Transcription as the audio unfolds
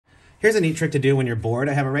Here's a neat trick to do when you're bored.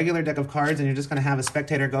 I have a regular deck of cards and you're just gonna have a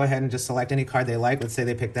spectator go ahead and just select any card they like. Let's say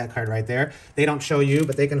they pick that card right there. They don't show you,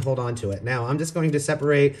 but they can hold on to it. Now, I'm just going to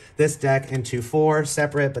separate this deck into 4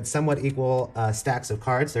 separate but somewhat equal stacks of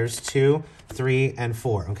cards. There's 2, 3, and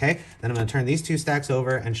 4, okay? Then I'm gonna turn these 2 stacks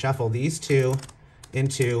over and shuffle these 2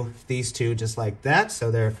 into these 2 just like that, so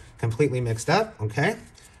they're completely mixed up, okay?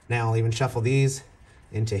 Now I'll even shuffle these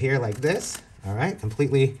into here like this, all right?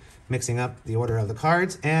 Completely mixing up the order of the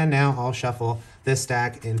cards, and now I'll shuffle this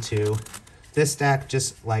stack into this stack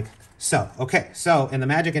just like so. Okay, so in the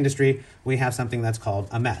magic industry, we have something that's called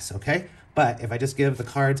a mess, okay? But if I just give the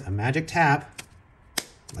cards a magic tap,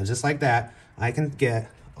 just like that, I can get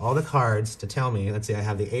all the cards to tell me. Let's see, I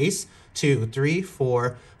have the ace, 2, 3,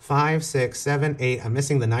 4, 5, 6, 7, 8. I'm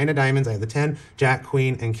missing the 9 of diamonds. I have the 10, jack,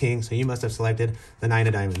 queen, and king, so you must have selected the 9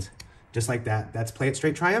 of diamonds. Just like that. That's Play It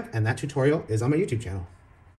Straight Triumph, and that tutorial is on my YouTube channel.